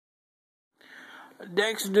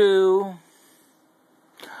Dexter,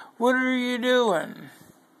 what are you doing?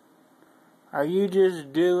 Are you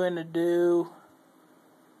just doing a do?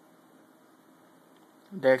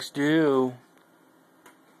 Dexter,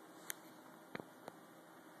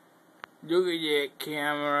 look at that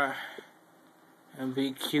camera and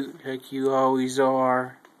be cute like you always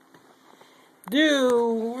are.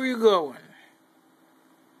 Dude, where you going?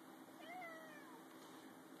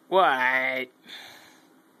 What?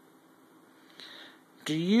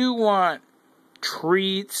 Do you want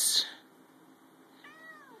treats?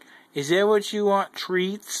 Is that what you want,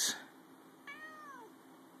 treats?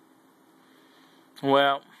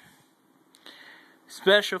 Well,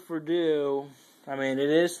 special for Dew. I mean, it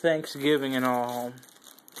is Thanksgiving and all.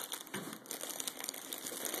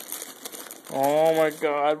 Oh my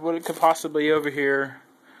God, what could possibly be over here?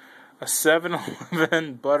 A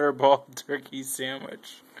 7-Eleven Butterball Turkey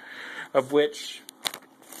Sandwich. Of which,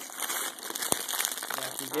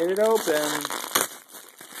 if you get it open,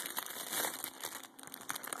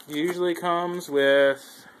 usually comes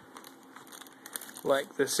with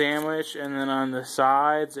like the sandwich, and then on the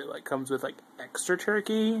sides it like comes with like extra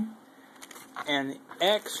turkey, and the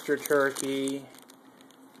extra turkey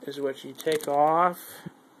is what you take off,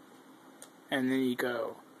 and then you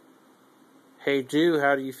go, "Hey, Dew,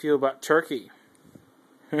 how do you feel about turkey?"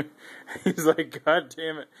 He's like, "God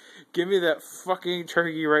damn it, give me that fucking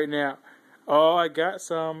turkey right now." "Oh, I got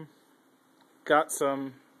some.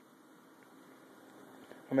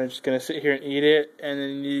 I'm just gonna sit here and eat it, and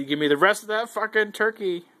then you give me the rest of that fucking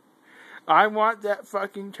turkey. I want that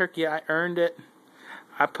fucking turkey. I earned it.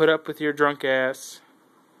 I put up with your drunk ass."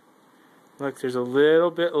 Look, there's a little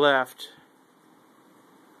bit left.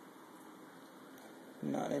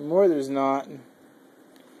 Not anymore, there's not.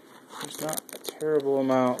 There's not a terrible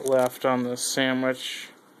amount left on this sandwich.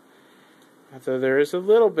 Although there is a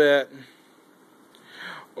little bit.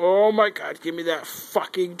 Oh my God, give me that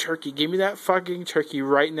fucking turkey. Give me that fucking turkey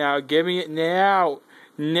right now. Give me it now.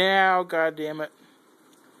 Now, goddammit.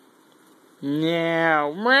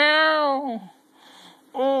 Now. Meow.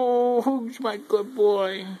 Oh, who's my good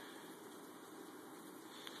boy?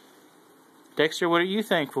 Dexter, what are you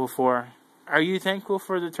thankful for? Are you thankful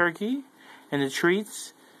for the turkey and the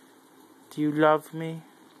treats? Do you love me?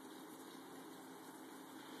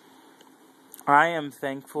 I am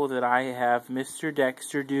thankful that I have Mr.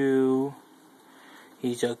 Dexter Dew.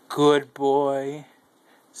 He's a good boy.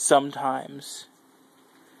 Sometimes.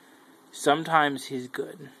 Sometimes he's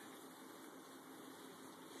good.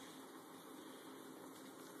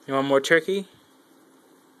 You want more turkey?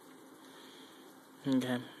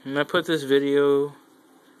 Okay. I'm going to put this video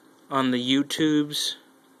on the YouTubes.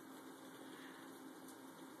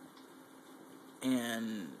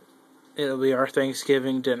 And it'll be our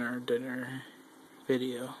Thanksgiving dinner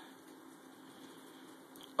video.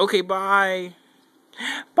 Okay, bye.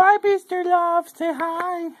 Bye, Mr. Love. Say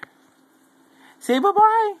hi. Say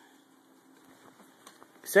bye-bye.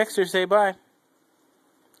 Dexter, say bye.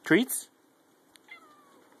 Treats?